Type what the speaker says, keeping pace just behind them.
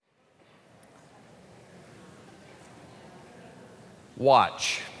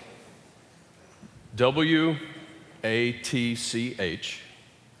Watch. WATCH.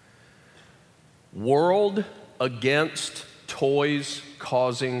 World Against Toys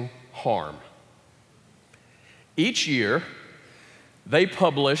Causing Harm. Each year, they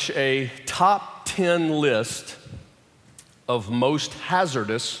publish a top 10 list of most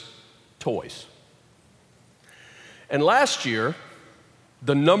hazardous toys. And last year,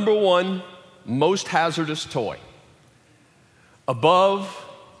 the number one most hazardous toy, above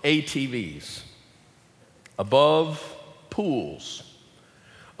ATVs, above pools,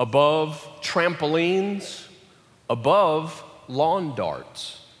 above trampolines, above lawn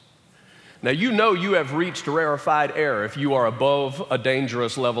darts. Now, you know you have reached rarefied air if you are above a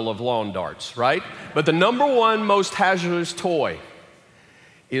dangerous level of lawn darts, right? But the number one most hazardous toy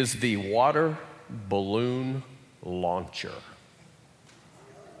is the water balloon launcher.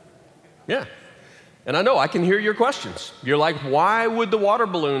 Yeah. And I know, I can hear your questions. You're like, why would the water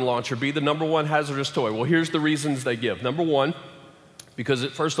balloon launcher be the number one hazardous toy? Well, here's the reasons they give. Number one, because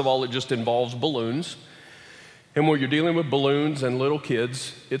first of all, it just involves balloons. And when you're dealing with balloons and little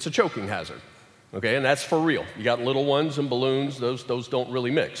kids, it's a choking hazard, okay? And that's for real. You got little ones and balloons, those don't really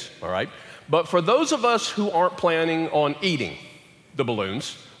mix, all right? But for those of us who aren't planning on eating the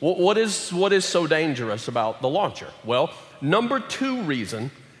balloons, what is so dangerous about the launcher? Well, number two reason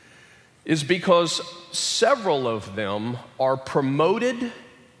is because several of them are promoted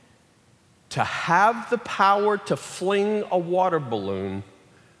to have the power to fling a water balloon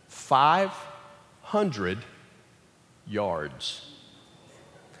 500 yards.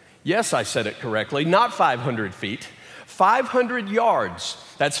 Yes, I said it correctly, not 500 feet, 500 yards.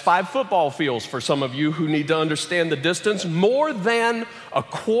 That's 5 football fields for some of you who need to understand the distance, more than a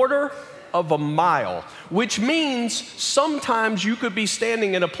quarter of a mile, which means sometimes you could be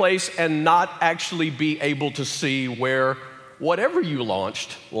standing in a place and not actually be able to see where whatever you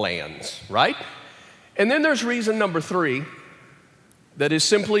launched lands, right? And then there's reason number 3 that is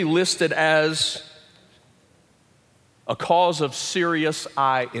simply listed as a cause of serious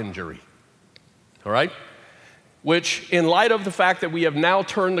eye injury, all right? Which, in light of the fact that we have now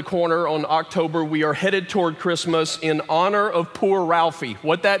turned the corner on October, we are headed toward Christmas in honor of poor Ralphie.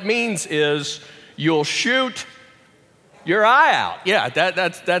 What that means is you'll shoot your eye out. Yeah,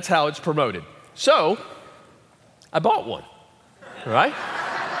 that's how it's promoted. So, I bought one, all right?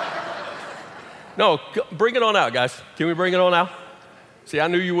 No, bring it on out, guys. Can we bring it on out? See, I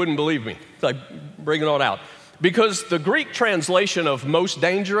knew you wouldn't believe me. It's like, bring it on out. Because the Greek translation of most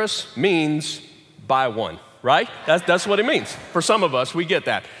dangerous means buy one, right? That's what it means. For some of us, we get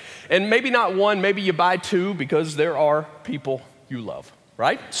that. And maybe not one, maybe you buy 2 because there are people you love,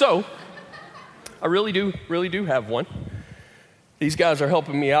 right? So, I really do have one. These guys are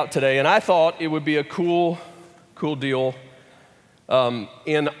helping me out today, and I thought it would be a cool deal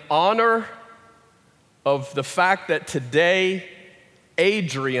in honor of the fact that today,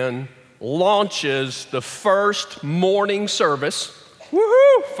 Adrian launches the first morning service.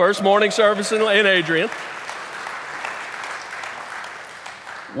 Woohoo! First morning service in Adrian.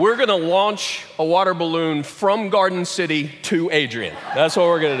 We're going to launch a water balloon from Garden City to Adrian. That's what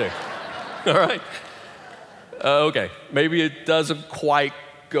we're going to do. All right? Okay, maybe it doesn't quite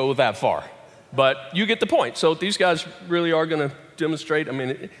go that far, but you get the point. So these guys really are going to demonstrate. I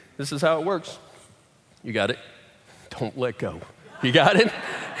mean, this is how it works. You got it? Don't let go. You got it?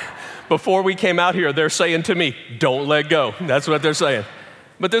 Before we came out here, they're saying to me, don't let go. That's what they're saying.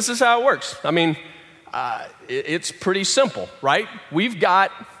 But this is how it works. I mean, it's pretty simple, right? We've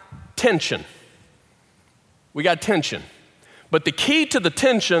got tension. We got tension. But the key to the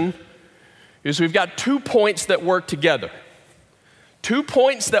tension is we've got 2 points that work together. 2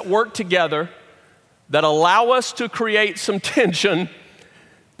 points that work together that allow us to create some tension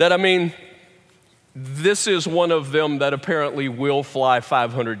that, I mean, this is one of them that apparently will fly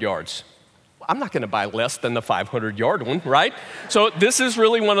 500 yards. I'm not going to buy less than the 500-yard one, right? So this is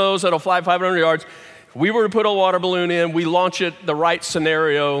really one of those that'll fly 500 yards. If we were to put a water balloon in, we launch it, the right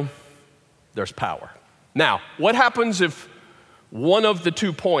scenario, there's power. Now, what happens if one of the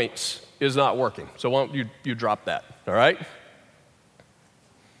 2 points is not working? So why don't you drop that, all right?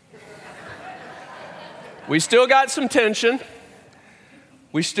 We still got some tension.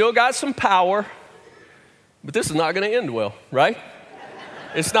 We still got some power. But this is not going to end well, right?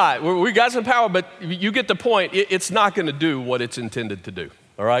 It's not. We got some power, but you get the point. It's not going to do what it's intended to do,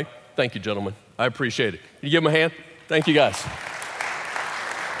 all right? Thank you, gentlemen. I appreciate it. Can you give them a hand? Thank you, guys.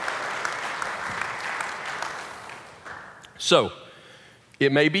 So,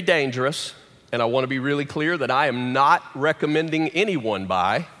 it may be dangerous, and I want to be really clear that I am not recommending anyone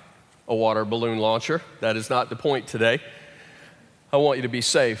buy a water balloon launcher. That is not the point today. I want you to be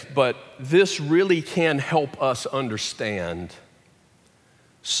safe, but this really can help us understand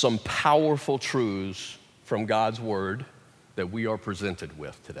some powerful truths from God's Word that we are presented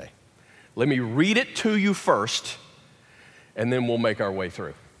with today. Let me read it to you first, and then we'll make our way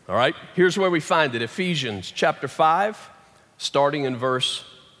through. All right? Here's where we find it, Ephesians chapter 5, starting in verse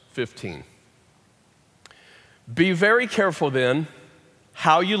 15. Be very careful then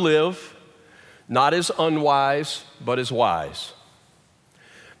how you live, not as unwise, but as wise,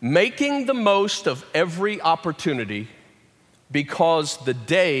 making the most of every opportunity, because the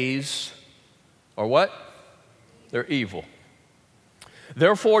days are what? They're evil.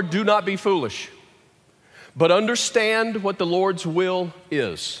 Therefore, do not be foolish, but understand what the Lord's will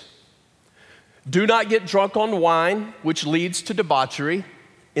is. Do not get drunk on wine, which leads to debauchery.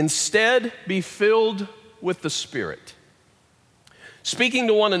 Instead, be filled with the Spirit, speaking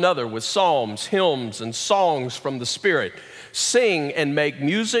to one another with psalms, hymns, and songs from the Spirit. Sing and make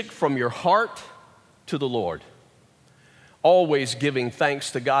music from your heart to the Lord, always giving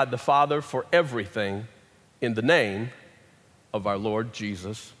thanks to God the Father for everything in the name of our Lord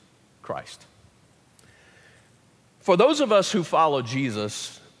Jesus Christ. For those of us who follow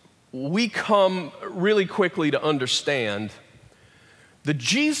Jesus, we come really quickly to understand the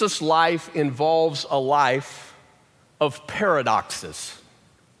Jesus life involves a life of paradoxes.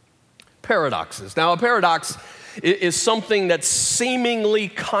 Paradoxes. Now, a paradox is something that's seemingly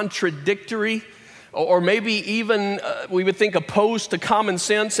contradictory, or maybe even we would think opposed to common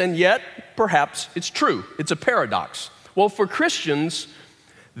sense, and yet perhaps it's true. It's a paradox. Well, for Christians,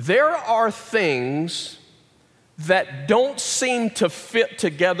 there are things that don't seem to fit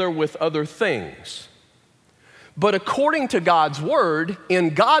together with other things. But according to God's Word,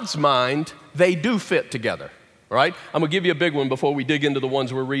 in God's mind, they do fit together, right? I'm gonna give you a big one before we dig into the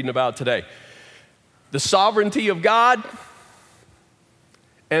ones we're reading about today. The sovereignty of God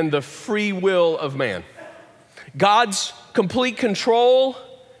and the free will of man. God's complete control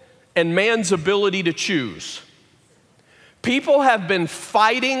and man's ability to choose. People have been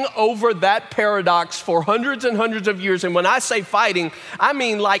fighting over that paradox for hundreds and hundreds of years. And when I say fighting, I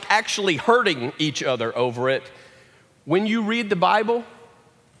mean like actually hurting each other over it. When you read the Bible,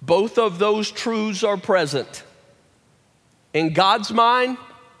 both of those truths are present. In God's mind,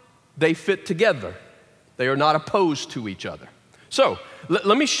 they fit together. They are not opposed to each other. So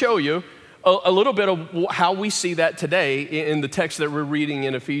let me show you a little bit of how we see that today in the text that we're reading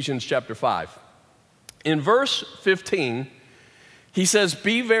in Ephesians chapter 5. In verse 15, he says,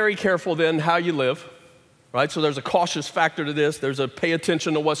 be very careful then how you live, right? So there's a cautious factor to this. There's a pay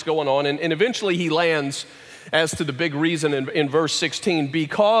attention to what's going on. And eventually he lands as to the big reason in verse 16,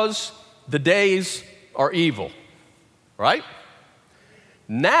 because the days are evil, right?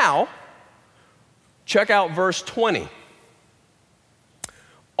 Now, check out verse 20.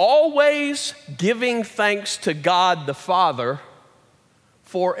 Always giving thanks to God the Father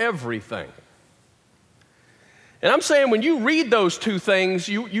for everything. And I'm saying when you read those two things,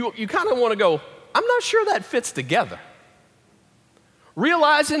 you kind of want to go, I'm not sure that fits together.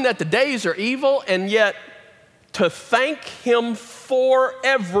 Realizing that the days are evil and yet to thank Him for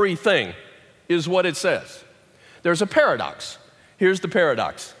everything is what it says. There's a paradox. Here's the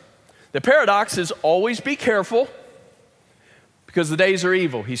paradox. The paradox is always be careful because the days are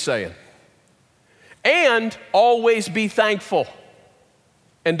evil, he's saying. And always be thankful.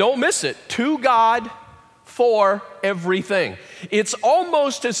 And don't miss it, to God for everything. It's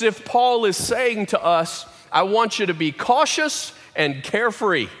almost as if Paul is saying to us, I want you to be cautious and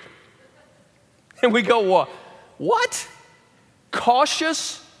carefree. And we go, what?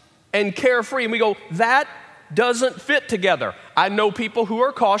 Cautious and carefree. And we go, that doesn't fit together. I know people who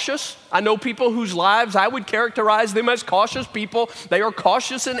are cautious. I know people whose lives I would characterize them as cautious people. They are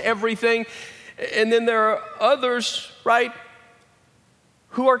cautious in everything. And then there are others, right,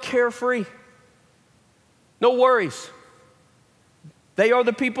 who are carefree. No worries. They are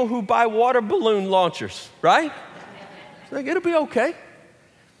the people who buy water balloon launchers, right? So it'll be okay.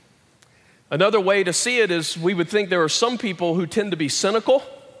 Another way to see it is we would think there are some people who tend to be cynical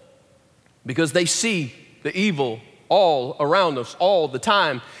because they see the evil all around us all the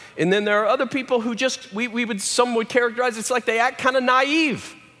time. And then there are other people who just, some would characterize it's like they act kind of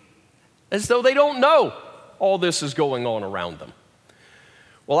naive, as though they don't know all this is going on around them.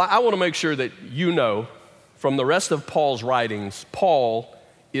 Well, I want to make sure that you know from the rest of Paul's writings, Paul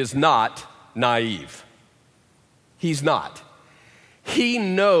is not naive. He's not. He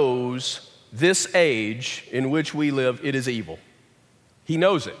knows this age in which we live, it is evil. He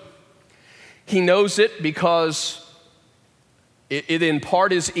knows it. He knows it because it in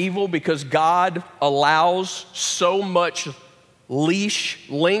part is evil because God allows so much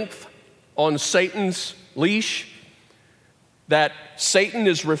length on Satan's leash, that Satan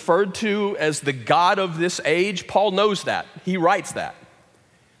is referred to as the god of this age. Paul knows that. He writes that.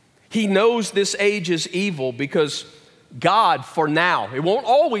 He knows this age is evil because God, for now, it won't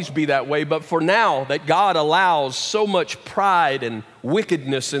always be that way, but for now, that God allows so much pride and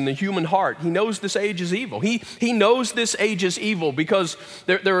wickedness in the human heart. He knows this age is evil. He knows this age is evil because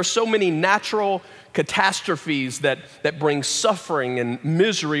there are so many natural catastrophes that bring suffering and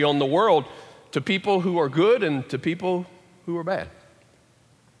misery on the world to people who are good and to people who are bad.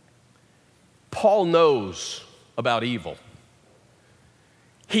 Paul knows about evil.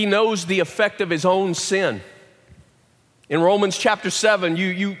 He knows the effect of his own sin. In Romans chapter 7,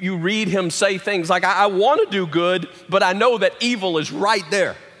 you read him say things like, I want to do good, but I know that evil is right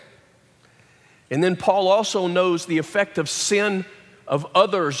there. And then Paul also knows the effect of sin of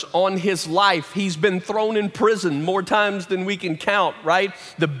others on his life. He's been thrown in prison more times than we can count, right?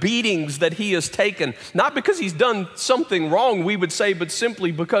 The beatings that he has taken, not because he's done something wrong, we would say, but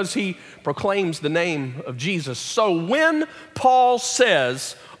simply because he proclaims the name of Jesus. So when Paul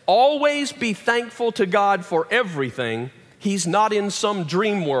says, always be thankful to God for everything, he's not in some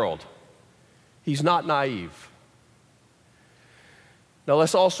dream world. He's not naive. Now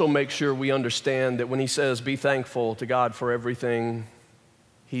let's also make sure we understand that when he says be thankful to God for everything,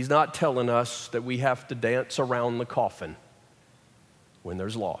 he's not telling us that we have to dance around the coffin when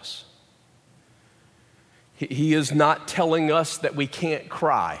there's loss. He is not telling us that we can't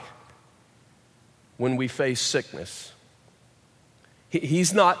cry when we face sickness.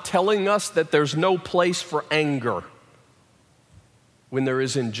 He's not telling us that there's no place for anger when there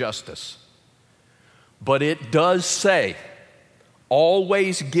is injustice. But it does say,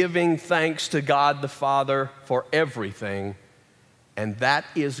 always giving thanks to God the Father for everything, and that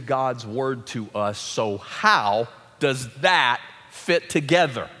is God's word to us. So how does that fit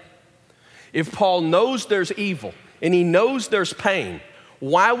together? If Paul knows there's evil and he knows there's pain,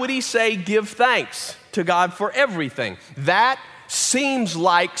 why would he say give thanks to God for everything? That seems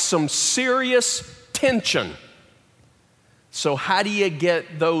like some serious tension. So how do you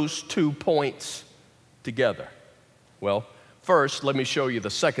get those 2 points together? Well, first, let me show you the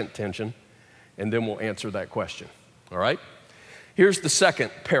second tension, and then we'll answer that question, all right? Here's the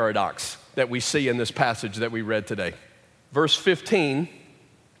second paradox that we see in this passage that we read today. Verse 15,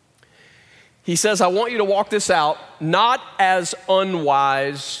 he says, I want you to walk this out, not as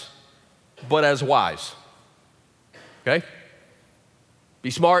unwise, but as wise, okay?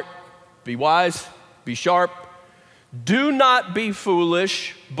 Be smart, be wise, be sharp. Do not be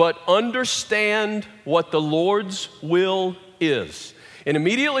foolish, but understand what the Lord's will is. And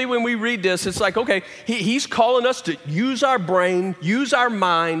immediately when we read this, it's like, okay, he's calling us to use our brain, use our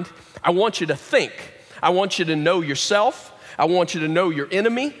mind. I want you to think. I want you to know yourself. I want you to know your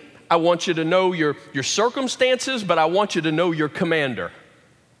enemy. I want you to know your circumstances, but I want you to know your commander.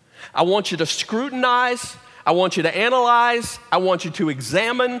 I want you to scrutinize. I want you to analyze. I want you to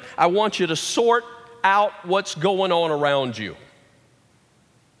examine. I want you to sort out what's going on around you.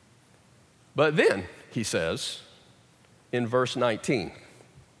 But then, he says, in verse 19,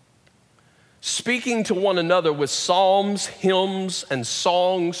 speaking to one another with psalms, hymns, and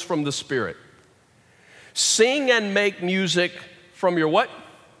songs from the Spirit. Sing and make music from your what?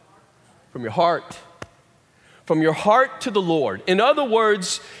 From your heart. From your heart to the Lord. In other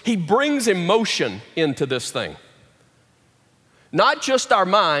words, he brings emotion into this thing. Not just our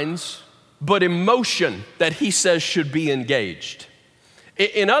minds, but emotion that he says should be engaged.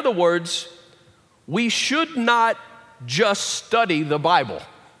 In other words, we should not just study the Bible.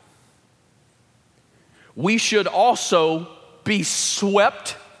 We should also be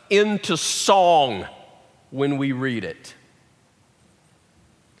swept into song when we read it.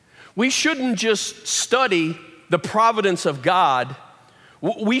 We shouldn't just study the providence of God.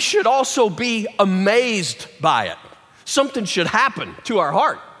 We should also be amazed by it. Something should happen to our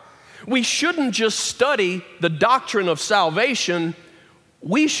heart. We shouldn't just study the doctrine of salvation.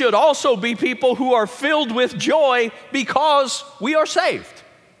 We should also be people who are filled with joy because we are saved.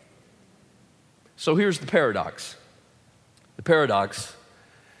 So here's the paradox. The paradox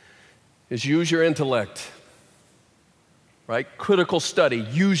is use your intellect, right? Critical study,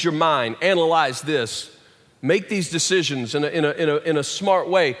 use your mind, analyze this, make these decisions in a smart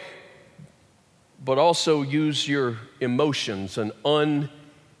way, but also use your emotions and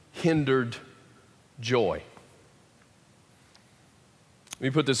unhindered joy. Let me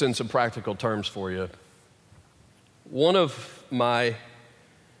put this in some practical terms for you. One of my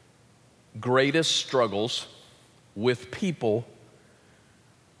greatest struggles with people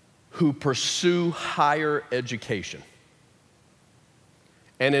who pursue higher education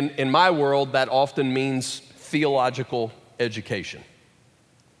And in my world, that often means theological education.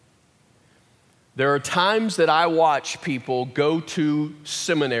 There are times that I watch people go to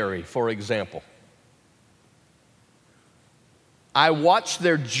seminary, for example. I watch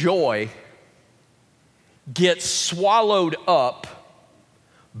their joy get swallowed up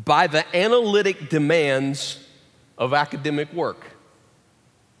by the analytic demands of academic work.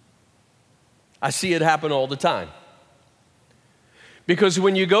 I see it happen all the time. Because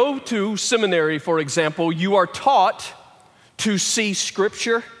when you go to seminary, for example, you are taught to see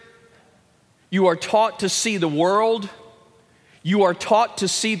Scripture, you are taught to see the world, you are taught to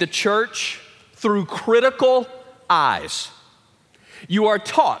see the church through critical eyes. You are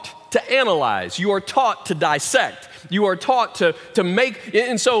taught to analyze, you are taught to dissect, you are taught to make,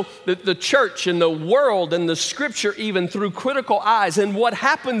 and so the church and the world and the Scripture even through critical eyes. And what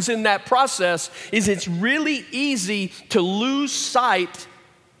happens in that process is it's really easy to lose sight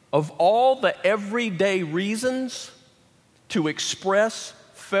of all the everyday reasons to express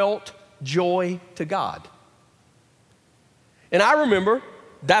felt joy to God. And I remember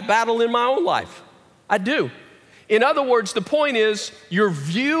that battle in my own life. I do. In other words, the point is your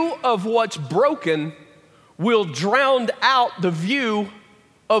view of what's broken will drown out the view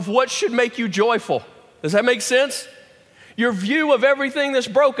of what should make you joyful. Does that make sense? Your view of everything that's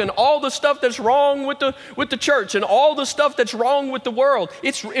broken, all the stuff that's wrong with the church and all the stuff that's wrong with the world,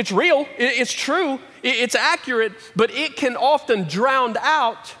 it's real, it's true, it's accurate, but it can often drown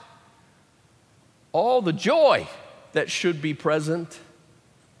out all the joy that should be present,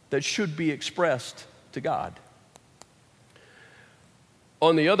 that should be expressed to God.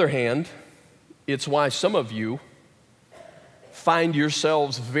 On the other hand, it's why some of you find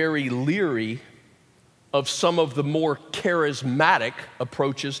yourselves very leery of some of the more charismatic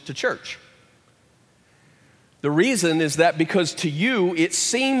approaches to church. The reason is that because to you, it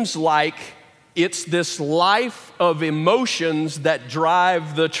seems like it's this life of emotions that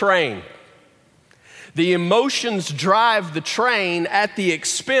drive the train. The emotions drive the train at the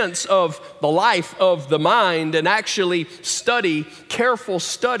expense of the life of the mind, and actually careful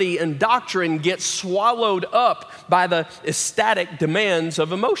study and doctrine gets swallowed up by the ecstatic demands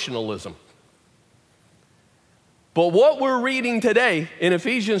of emotionalism. But what we're reading today in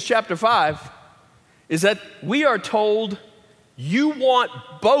Ephesians chapter 5 is that we are told you want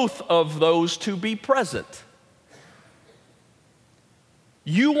both of those to be present.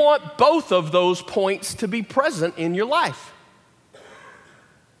 You want both of those points to be present in your life.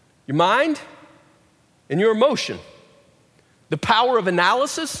 Your mind and your emotion. The power of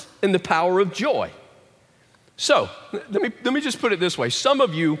analysis and the power of joy. So, let me just put it this way. Some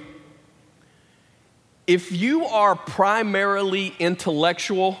of you, if you are primarily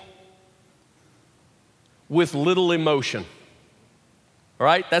intellectual with little emotion, all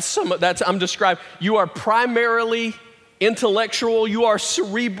right? I'm describing. You are primarily intellectual, you are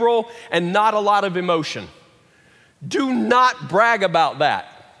cerebral, and not a lot of emotion. Do not brag about that.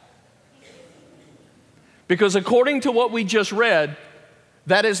 Because according to what we just read,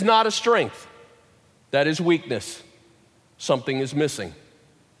 that is not a strength. That is weakness. Something is missing.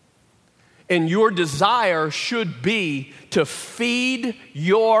 And your desire should be to feed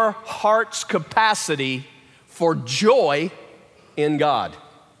your heart's capacity for joy in God.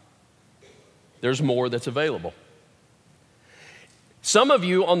 There's more that's available. Some of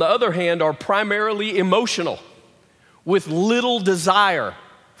you, on the other hand, are primarily emotional with little desire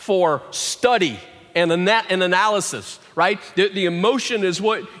for study and analysis, right? The emotion is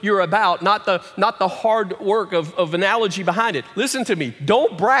what you're about, not the hard work of analogy behind it. Listen to me.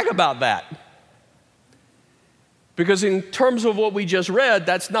 Don't brag about that. Because in terms of what we just read,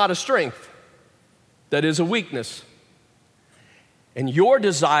 that's not a strength. That is a weakness. And your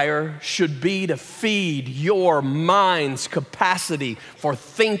desire should be to feed your mind's capacity for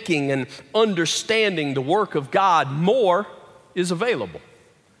thinking and understanding the work of God. More is available.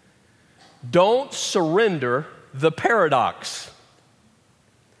 Don't surrender the paradox.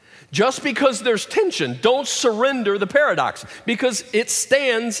 Just because there's tension, don't surrender the paradox because it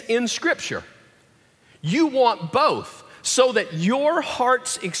stands in Scripture. You want both, so that your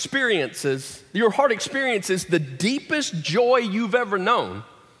heart experiences the deepest joy you've ever known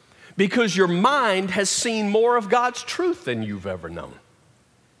because your mind has seen more of God's truth than you've ever known.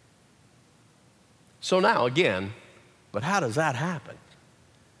 So now again, but how does that happen?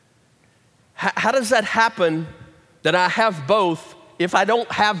 How does that happen that I have both if I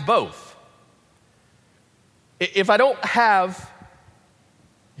don't have both? If I don't have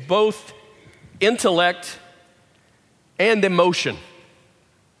both intellect and emotion,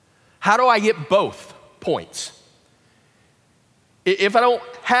 how do I get both points? if I don't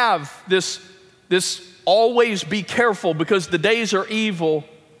have this always be careful because the days are evil,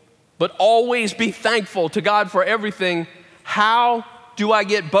 but always be thankful to God for everything, how do I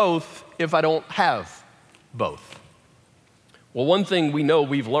get both if I don't have both? Well, one thing we know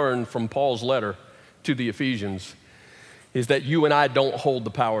we've learned from Paul's letter to the Ephesians is that you and I don't hold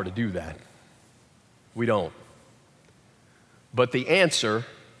the power to do that. We don't. But the answer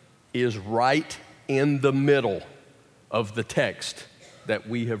is right in the middle of the text that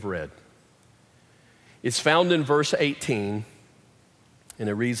we have read. It's found in verse 18, and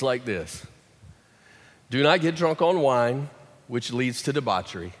it reads like this: "Do not get drunk on wine, which leads to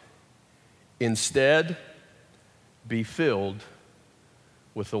debauchery. Instead, be filled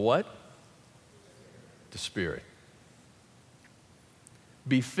with the what? The Spirit."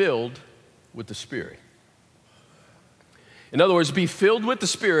 Be filled with the Spirit. In other words, be filled with the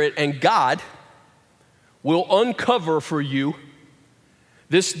Spirit, and God will uncover for you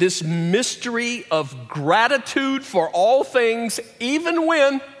this mystery of gratitude for all things, even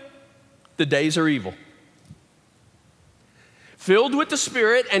when the days are evil. Filled with the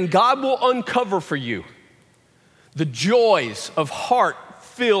Spirit, and God will uncover for you the joys of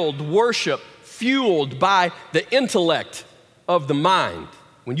heart-filled worship fueled by the intellect of the mind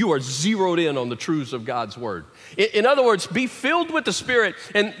when you are zeroed in on the truths of God's Word. In other words, be filled with the Spirit,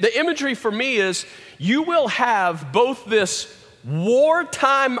 and the imagery for me is you will have both this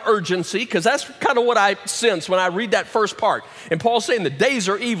wartime urgency, because that's kind of what I sense when I read that first part. And Paul's saying the days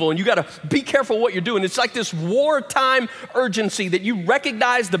are evil and you got to be careful what you're doing. It's like this wartime urgency that you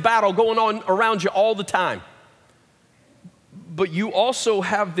recognize the battle going on around you all the time. But you also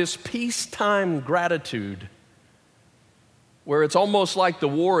have this peacetime gratitude where it's almost like the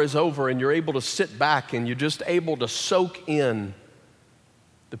war is over and you're able to sit back and you're just able to soak in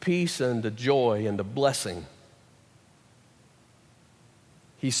the peace and the joy and the blessing.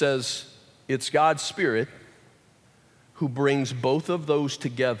 He says it's God's Spirit who brings both of those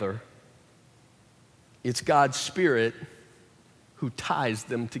together. It's God's Spirit who ties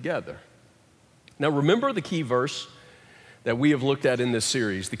them together. Now remember the key verse that we have looked at in this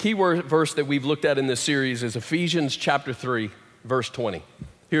series. The key verse that we've looked at in this series is Ephesians chapter 3, verse 20.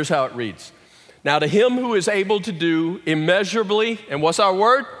 Here's how it reads. "Now to him who is able to do immeasurably," and what's our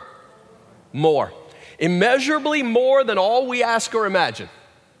word? More. "Immeasurably more than all we ask or imagine,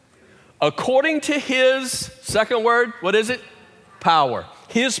 according to his," second word, what is it? Power.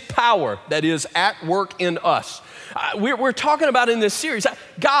 His power that is at work in us. We're talking about in this series,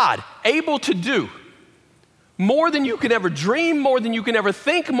 God able to do more than you could ever dream, more than you can ever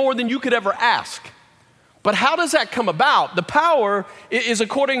think, more than you could ever ask. But how does that come about? The power is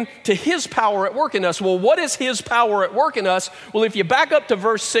according to his power at work in us. Well, what is his power at work in us? Well, if you back up to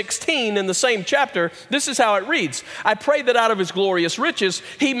verse 16 in the same chapter, this is how it reads. "I pray that out of his glorious riches,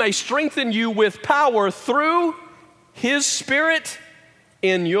 he may strengthen you with power through his Spirit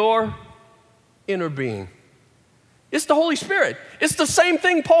in your inner being." It's the Holy Spirit. It's the same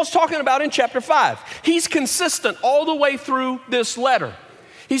thing Paul's talking about in chapter 5. He's consistent all the way through this letter.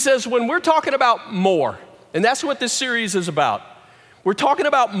 He says when we're talking about more, and that's what this series is about, we're talking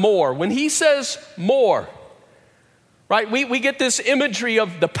about more. When he says more, right, we get this imagery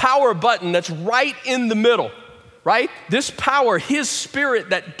of the power button that's right in the middle, right? This power, his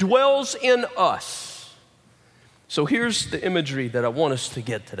Spirit that dwells in us. So here's the imagery that I want us to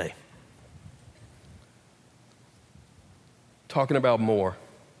get today. Talking about more.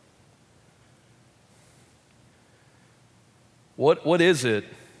 What is it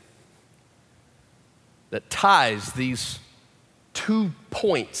that ties these 2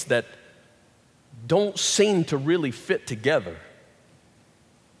 points that don't seem to really fit together?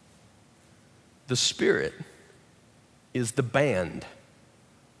 The Spirit is the band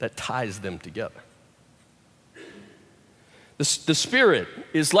that ties them together. The Spirit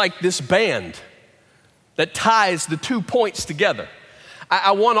is like this band that ties the 2 points together.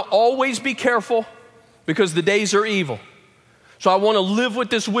 I want to always be careful because the days are evil. So I want to live with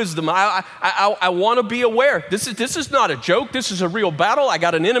this wisdom. I want to be aware. This is not a joke. This is a real battle. I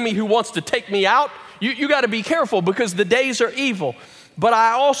got an enemy who wants to take me out. You got to be careful because the days are evil. But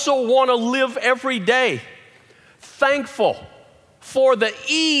I also want to live every day thankful for the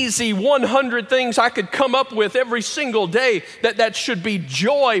easy 100 things I could come up with every single day that should be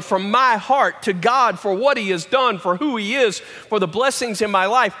joy from my heart to God for what he has done, for who he is, for the blessings in my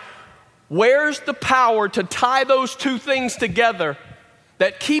life. Where's the power to tie those 2 things together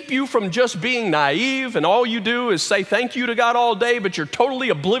that keep you from just being naive and all you do is say thank you to God all day, but you're totally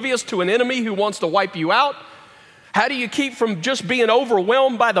oblivious to an enemy who wants to wipe you out? How do you keep from just being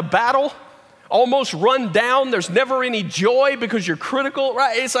overwhelmed by the battle almost run down. There's never any joy because you're critical,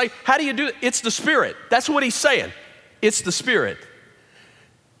 right? It's like, how do you do it? It's the Spirit. That's what he's saying. It's the Spirit.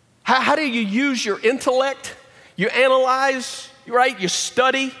 How do you use your intellect? You analyze, right? You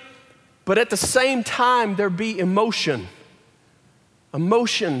study, but at the same time, there be emotion.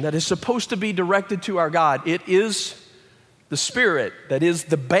 Emotion that is supposed to be directed to our God. It is the Spirit that is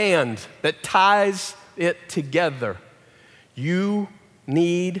the band that ties it together. You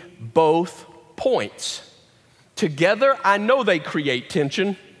need both points. Together, I know they create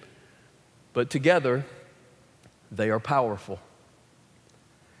tension, but together, they are powerful.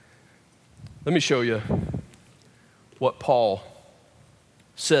 Let me show you what Paul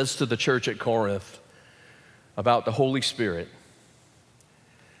says to the church at Corinth about the Holy Spirit.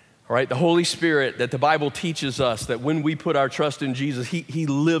 All right, the Holy Spirit that the Bible teaches us that when we put our trust in Jesus, He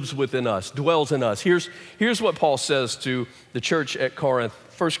lives within us, dwells in us. Here's what Paul says to the church at Corinth,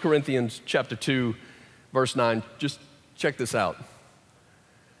 1 Corinthians chapter 2, verse 9. Just check this out.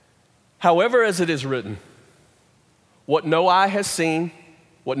 However, as it is written, what no eye has seen,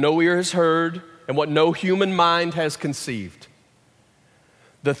 what no ear has heard, and what no human mind has conceived,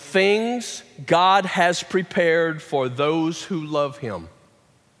 the things God has prepared for those who love Him.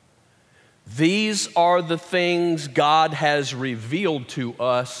 These are the things God has revealed to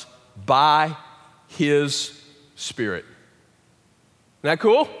us by His Spirit. Isn't that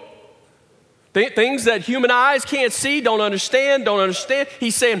cool? Things that human eyes can't see, don't understand.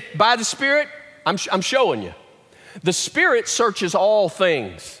 He's saying, by the Spirit, I'm showing you. The Spirit searches all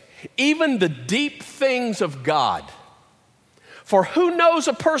things, even the deep things of God. For who knows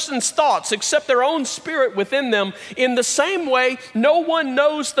a person's thoughts except their own spirit within them? In the same way, no one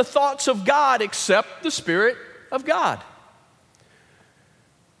knows the thoughts of God except the Spirit of God.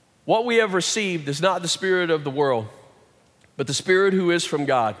 What we have received is not the spirit of the world, but the Spirit who is from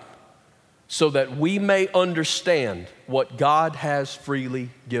God, so that we may understand what God has freely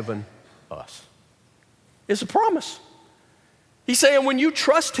given us. It's a promise. He's saying when you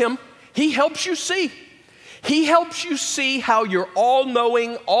trust Him, He helps you see. He helps you see how your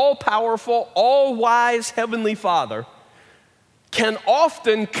all-knowing, all-powerful, all-wise Heavenly Father can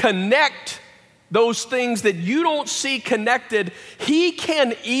often connect those things that you don't see connected. He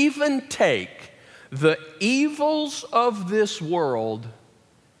can even take the evils of this world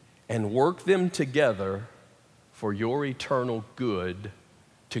and work them together for your eternal good,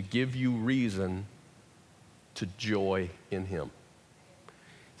 to give you reason to joy in Him.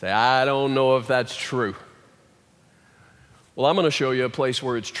 Say, I don't know if that's true. Well, I'm going to show you a place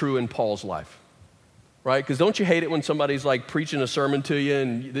where it's true in Paul's life, right? Because don't you hate it when somebody's like preaching a sermon to you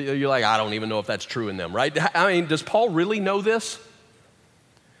and you're like, I don't even know if that's true in them, right? I mean, does Paul really know this?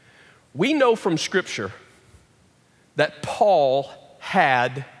 We know from Scripture that Paul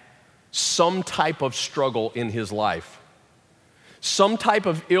had some type of struggle in his life, some type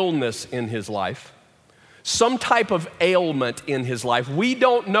of illness in his life, some type of ailment in his life. We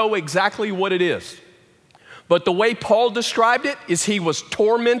don't know exactly what it is. But the way Paul described it is he was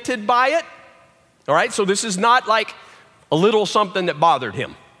tormented by it. All right, so this is not like a little something that bothered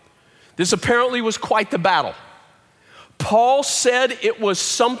him. This apparently was quite the battle. Paul said it was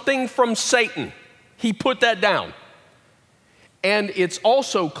something from Satan. He put that down. And it's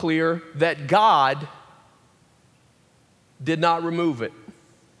also clear that God did not remove it.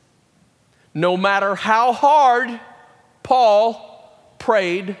 No matter how hard Paul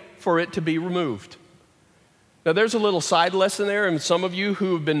prayed for it to be removed. Now, there's a little side lesson there, and some of you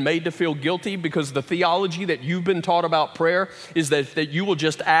who have been made to feel guilty because the theology that you've been taught about prayer is that you will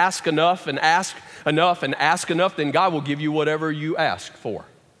just ask enough and ask enough and ask enough, then God will give you whatever you ask for.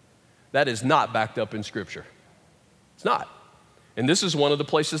 That is not backed up in Scripture. It's not. And this is one of the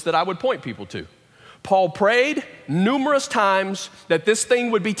places that I would point people to. Paul prayed numerous times that this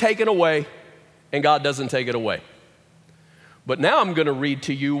thing would be taken away, and God doesn't take it away. But now I'm going to read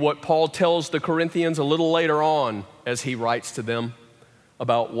to you what Paul tells the Corinthians a little later on as he writes to them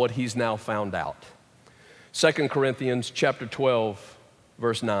about what he's now found out. 2 Corinthians chapter 12,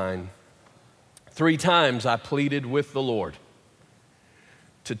 verse 9. 3 times I pleaded with the Lord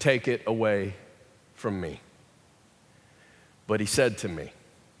to take it away from me. But He said to me,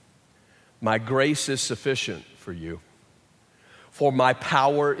 my grace is sufficient for you, for my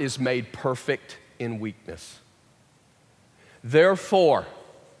power is made perfect in weakness. Therefore,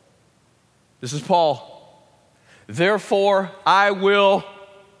 this is Paul, therefore I will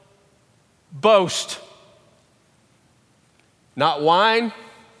boast. Not whine,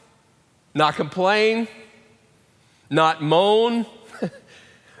 not complain, not moan.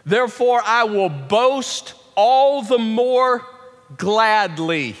 Therefore I will boast all the more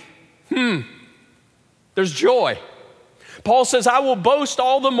gladly. There's joy. Paul says, I will boast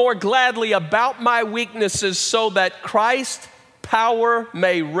all the more gladly about my weaknesses so that Christ's power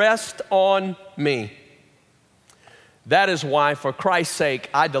may rest on me. That is why, for Christ's sake,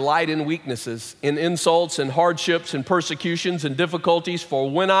 I delight in weaknesses, in insults and hardships and persecutions and difficulties, for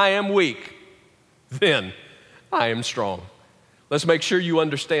when I am weak, then I am strong. Let's make sure you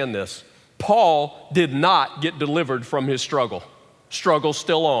understand this. Paul did not get delivered from his struggle. Struggle's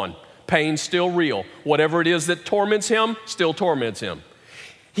still on. Pain's still real. Whatever it is that torments him, still torments him.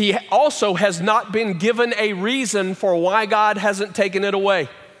 He also has not been given a reason for why God hasn't taken it away.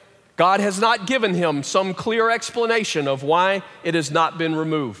 God has not given him some clear explanation of why it has not been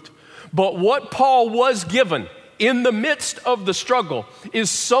removed. But what Paul was given in the midst of the struggle is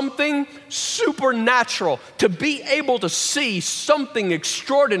something supernatural, to be able to see something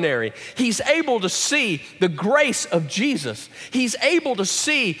extraordinary. He's able to see the grace of Jesus. He's able to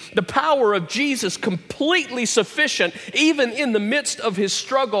see the power of Jesus completely sufficient even in the midst of his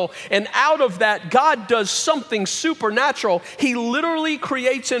struggle. And out of that, God does something supernatural. He literally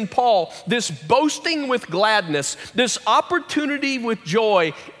creates in Paul this boasting with gladness, this opportunity with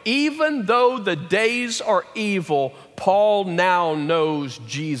joy. Even though the days are evil, Paul now knows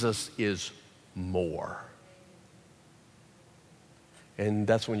Jesus is more. And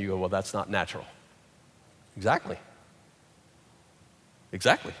that's when you go, well, that's not natural. Exactly.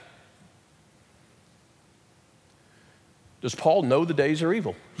 Does Paul know the days are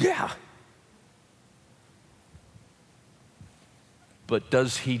evil? Yeah. But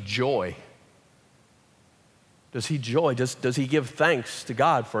does he joy? Does he joy? Does he give thanks to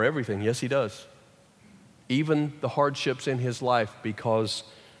God for everything? Yes, he does. Even the hardships in his life, because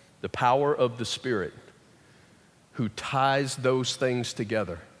the power of the Spirit who ties those things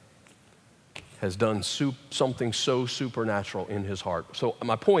together has done something so supernatural in his heart. So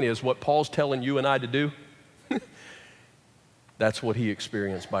my point is, what Paul's telling you and I to do, that's what he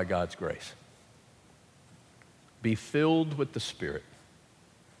experienced by God's grace. Be filled with the Spirit.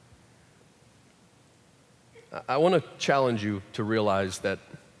 I want to challenge you to realize that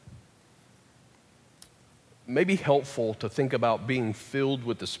it may be helpful to think about being filled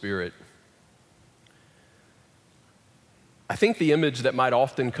with the Spirit. I think the image that might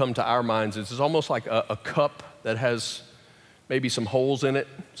often come to our minds is almost like a cup that has maybe some holes in it,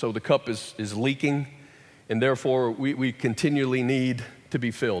 so the cup is leaking, and therefore we continually need to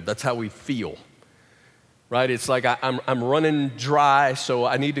be filled. That's how we feel, right? It's like I'm running dry, so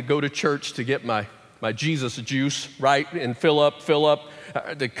I need to go to church to get my Jesus juice, right? And fill up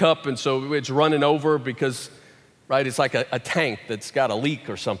the cup, and so it's running over because, right, it's like a tank that's got a leak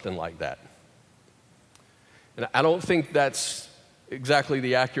or something like that. And I don't think that's exactly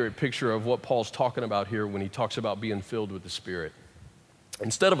the accurate picture of what Paul's talking about here when he talks about being filled with the Spirit.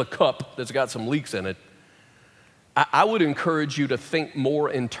 Instead of a cup that's got some leaks in it, I would encourage you to think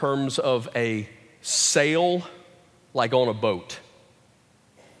more in terms of a sail like on a boat.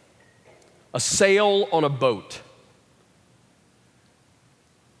 A sail on a boat.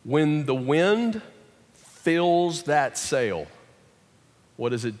 When the wind fills that sail, what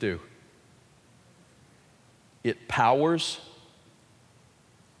does it do? It powers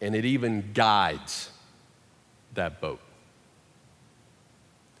and it even guides that boat.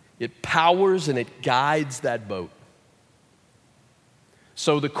 It powers and it guides that boat.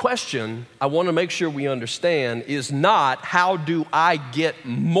 So the question I want to make sure we understand is not, how do I get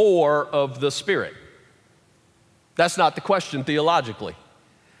more of the Spirit? That's not the question theologically.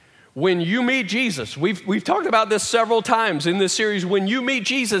 When you meet Jesus, we've talked about this several times in this series. When you meet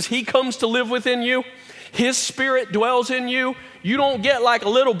Jesus, he comes to live within you. His Spirit dwells in you. You don't get like a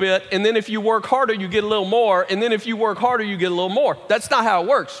little bit, and then if you work harder, you get a little more, and then if you work harder, you get a little more. That's not how it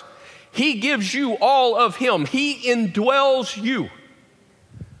works. He gives you all of him. He indwells you.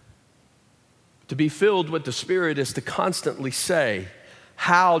 To be filled with the Spirit is to constantly say,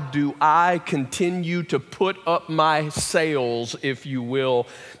 how do I continue to put up my sails, if you will,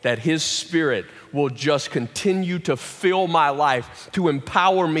 that his Spirit will just continue to fill my life, to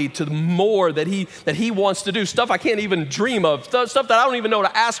empower me to more that he wants to do, stuff I can't even dream of, stuff that I don't even know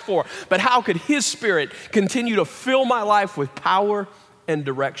to ask for. But how could his Spirit continue to fill my life with power and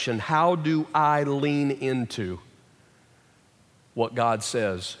direction? How do I lean into what God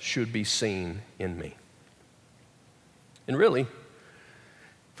says should be seen in me? And really,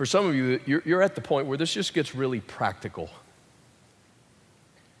 for some of you, you're at the point where this just gets really practical.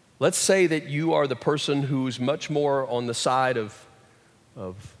 Let's say that you are the person who's much more on the side of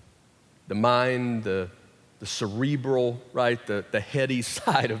the mind, the cerebral, right, the heady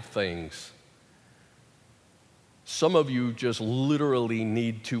side of things. Some of you just literally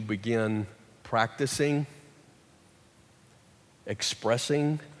need to begin practicing,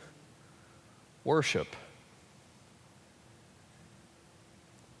 expressing worship.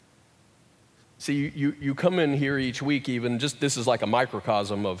 See, you come in here each week, even just this is like a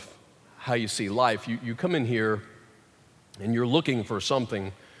microcosm of how you see life. You come in here and you're looking for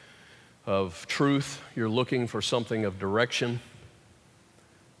something of truth, you're looking for something of direction.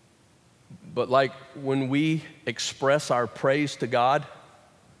 But like when we express our praise to God,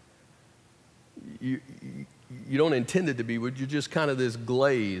 you don't intend it to be, you're just kind of this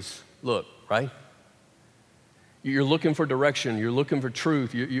glaze look, right? You're looking for direction, you're looking for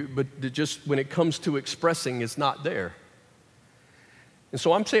truth, but just when it comes to expressing, it's not there. And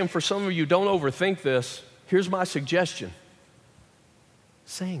so I'm saying for some of you, don't overthink this. Here's my suggestion.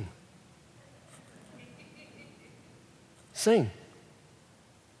 Sing. Sing.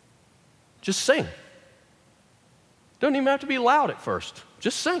 Just sing. Doesn't even have to be loud at first.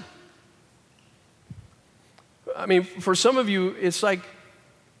 Just sing. I mean, for some of you, it's like,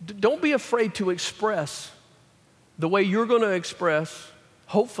 don't be afraid to express the way you're going to express,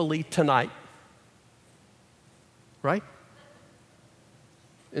 hopefully, tonight. Right?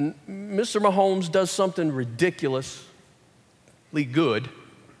 And Mr. Mahomes does something ridiculously good,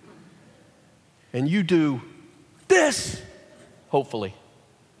 and you do this, hopefully.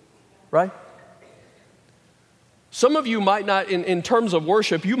 Right? Some of you might not, in terms of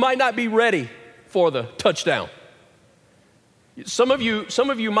worship, you might not be ready for the touchdown. Some of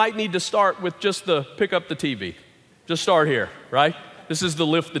you might need to start with just the pick up the TV. Just start here, right? This is the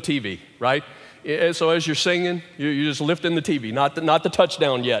lift the TV, right? So as you're singing, you're just lifting the TV, not the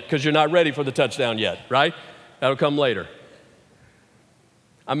touchdown yet, because you're not ready for the touchdown yet, right? That'll come later.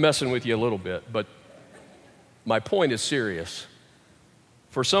 I'm messing with you a little bit, but my point is serious.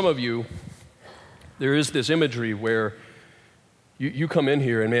 For some of you, there is this imagery where you come in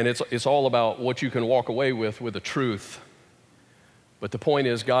here and man, it's all about what you can walk away with a truth. But the point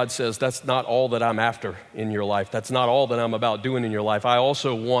is, God says, that's not all that I'm after in your life. That's not all that I'm about doing in your life. I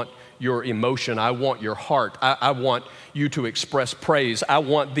also want your emotion. I want your heart. I want you to express praise. I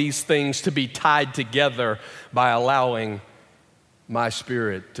want these things to be tied together by allowing my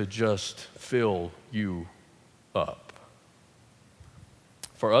Spirit to just fill you up.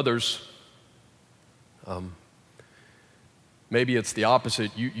 For others, maybe it's the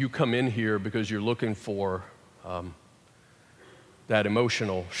opposite. You come in here because you're looking for that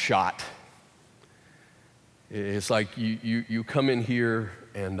emotional shot. It's like you come in here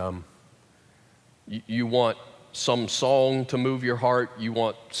and you want some song to move your heart. You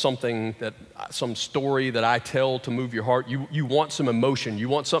want some story that I tell to move your heart. You want some emotion. You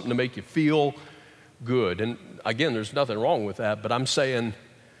want something to make you feel good. And again, there's nothing wrong with that, but I'm saying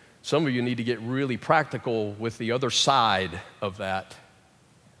some of you need to get really practical with the other side of that.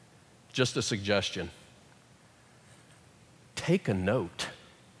 Just a suggestion. Take a note.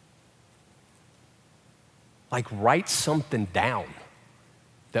 Like write something down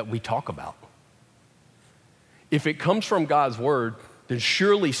that we talk about. If it comes from God's word, then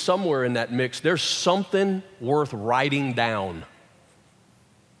surely somewhere in that mix, there's something worth writing down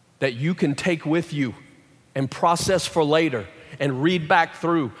that you can take with you and process for later and read back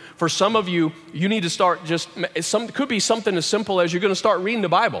through. For some of you, you need to start could be something as simple as you're going to start reading the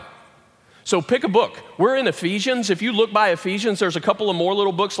Bible. So pick a book. We're in Ephesians. If you look by Ephesians, there's a couple of more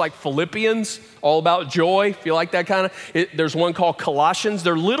little books like Philippians, all about joy, if you like that kind of. There's one called Colossians.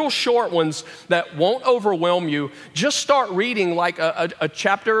 They're little short ones that won't overwhelm you. Just start reading like a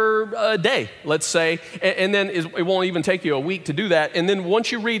chapter a day, let's say, and then it won't even take you a week to do that. And then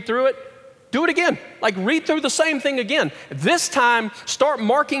once you read through it, do it again. Like read through the same thing again. This time, start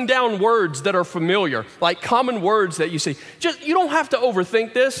marking down words that are familiar, like common words that you see. You don't have to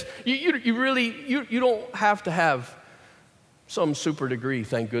overthink this. You don't have to have some super degree,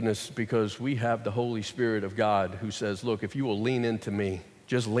 thank goodness, because we have the Holy Spirit of God who says, look, if you will lean into me,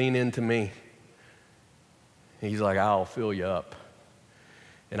 just lean into me. He's like, I'll fill you up.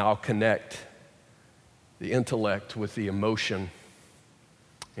 And I'll connect the intellect with the emotion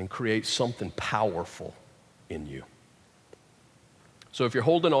and create something powerful in you. So if you're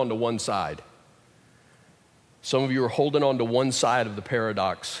holding on to one side, some of you are holding on to one side of the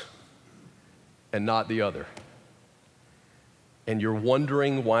paradox and not the other. And you're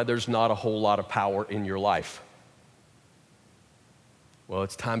wondering why there's not a whole lot of power in your life. Well,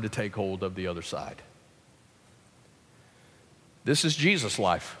 it's time to take hold of the other side. This is Jesus'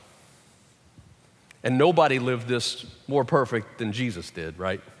 life. And nobody lived this more perfect than Jesus did,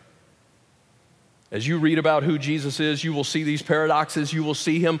 right? As you read about who Jesus is, you will see these paradoxes. You will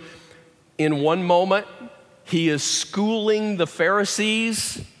see him in one moment, he is schooling the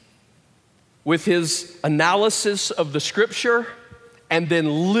Pharisees with his analysis of the scripture, and then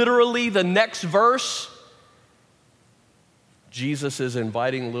literally the next verse, Jesus is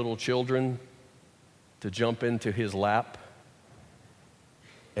inviting little children to jump into his lap,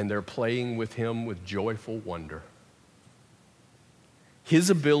 and they're playing with him with joyful wonder. His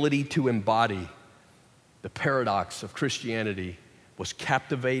ability to embody the paradox of Christianity was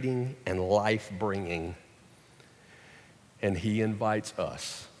captivating and life-bringing, and he invites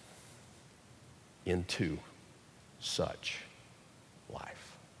us into such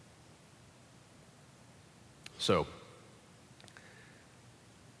life. So,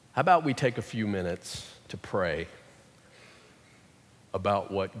 how about we take a few minutes to pray about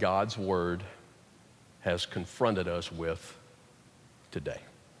what God's Word has confronted us with today?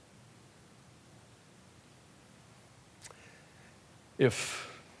 If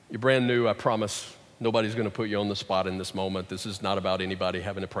you're brand new, I promise nobody's going to put you on the spot in this moment. This is not about anybody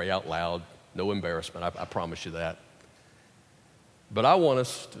having to pray out loud. No embarrassment, I promise you that. But I want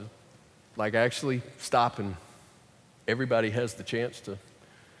us to actually stop, and everybody has the chance to,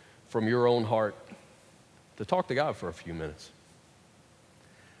 from your own heart, to talk to God for a few minutes.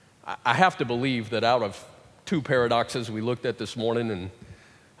 I have to believe that out of two paradoxes we looked at this morning and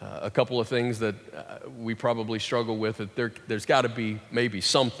a couple of things that we probably struggle with, that there's got to be maybe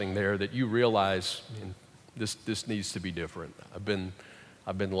something there that you realize, this needs to be different. I've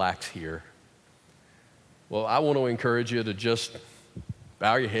been lax here. Well, I want to encourage you to just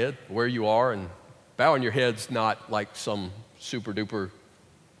bow your head where you are, and bowing your head's not like some super duper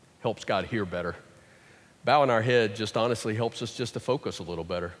helps God hear better. Bowing our head just honestly helps us just to focus a little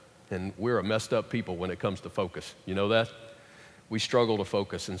better. And we're a messed up people when it comes to focus. You know that? We struggle to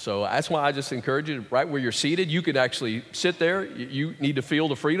focus. And so that's why I just encourage you, right where you're seated, you could actually sit there. You need to feel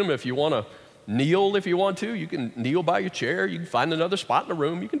the freedom. If you want to kneel, if you want to, you can kneel by your chair. You can find another spot in the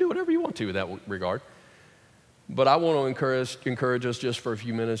room. You can do whatever you want to in that regard. But I want to encourage us just for a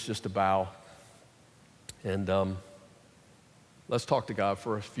few minutes just to bow. And let's talk to God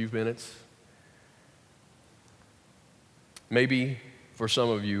for a few minutes. Maybe for some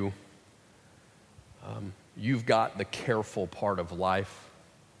of you, you've got the careful part of life.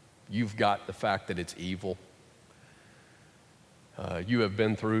 You've got the fact that it's evil. You have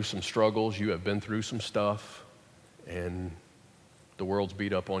been through some struggles. You have been through some stuff. And the world's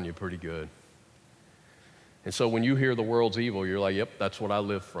beat up on you pretty good. And so when you hear the world's evil, you're like, yep, that's what I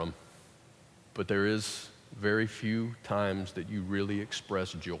live from. But there is very few times that you really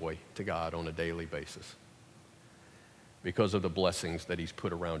express joy to God on a daily basis because of the blessings that he's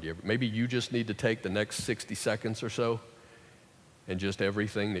put around you. Maybe you just need to take the next 60 seconds or so and just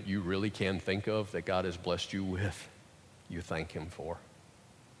everything that you really can think of that God has blessed you with, you thank him for.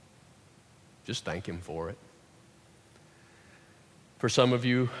 Just thank him for it. For some of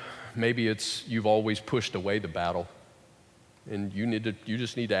you, maybe it's you've always pushed away the battle, and you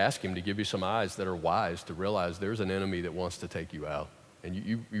just need to ask him to give you some eyes that are wise to realize there's an enemy that wants to take you out, and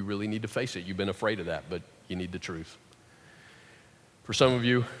you really need to face it. You've been afraid of that, but you need the truth. For some of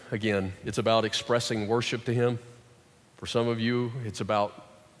you, again, it's about expressing worship to him. For some of you, it's about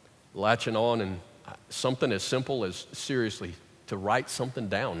latching on and something as simple as, seriously, to write something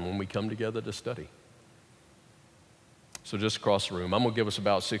down when we come together to study. So just across the room, I'm going to give us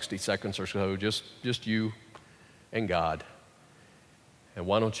about 60 seconds or so, just you and God. And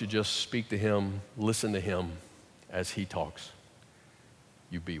why don't you just speak to him, listen to him as he talks.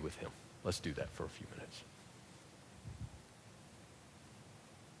 You be with him. Let's do that for a few minutes.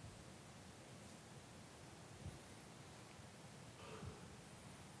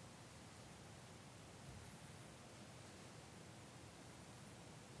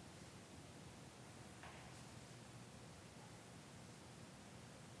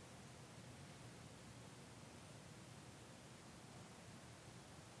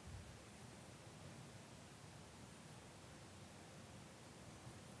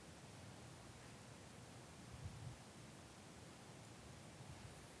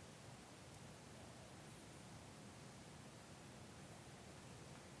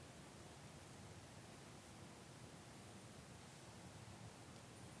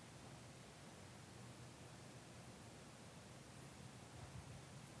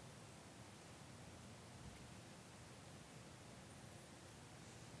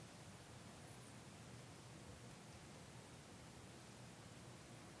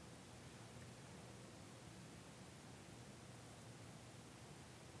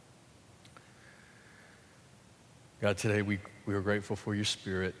 God, today we are grateful for your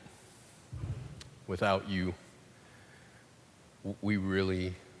Spirit. Without you, we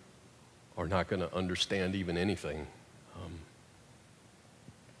really are not going to understand even anything.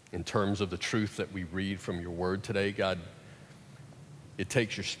 in terms of the truth that we read from your word today. God, it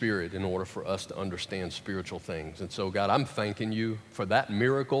takes your Spirit in order for us to understand spiritual things. And so, God, I'm thanking you for that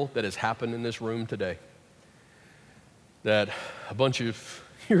miracle that has happened in this room today, that a bunch of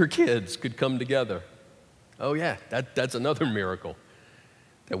your kids could come together. Oh, yeah, that's another miracle,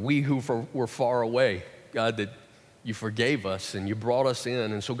 that we who were far away, God, that you forgave us and you brought us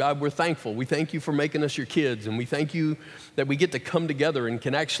in. And so, God, we're thankful. We thank you for making us your kids, and we thank you that we get to come together and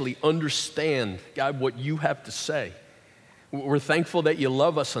can actually understand, God, what you have to say. We're thankful that you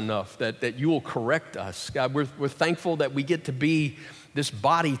love us enough, that you will correct us. God, we're thankful that we get to be this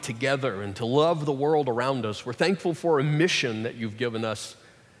body together and to love the world around us. We're thankful for a mission that you've given us.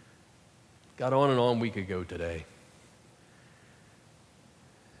 God, on and on we could go today.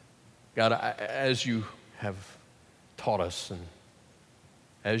 God, as you have taught us and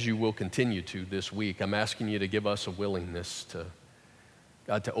as you will continue to this week, I'm asking you to give us a willingness to,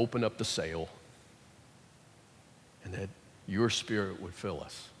 God, to open up the sail, and that your Spirit would fill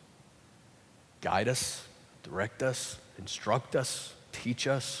us, guide us, direct us, instruct us, teach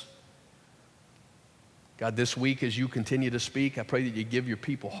us. God, this week as you continue to speak, I pray that you give your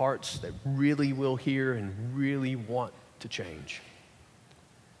people hearts that really will hear and really want to change.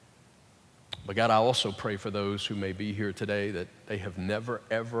 But God, I also pray for those who may be here today that they have never,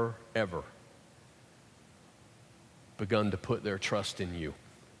 ever, ever begun to put their trust in you.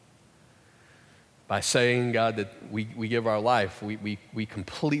 By saying, God, that we give our life, we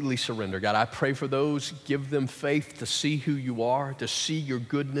completely surrender. God, I pray for those, give them faith to see who you are, to see your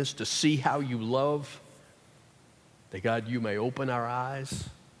goodness, to see how you love. That, God, you may open our eyes,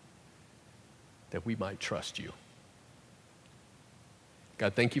 that we might trust you.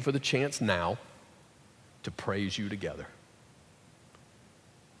 God, thank you for the chance now to praise you together.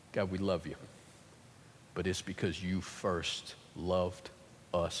 God, we love you, but it's because you first loved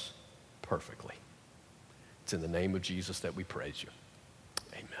us perfectly. It's in the name of Jesus that we praise you.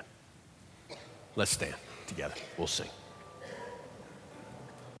 Amen. Let's stand together. We'll sing.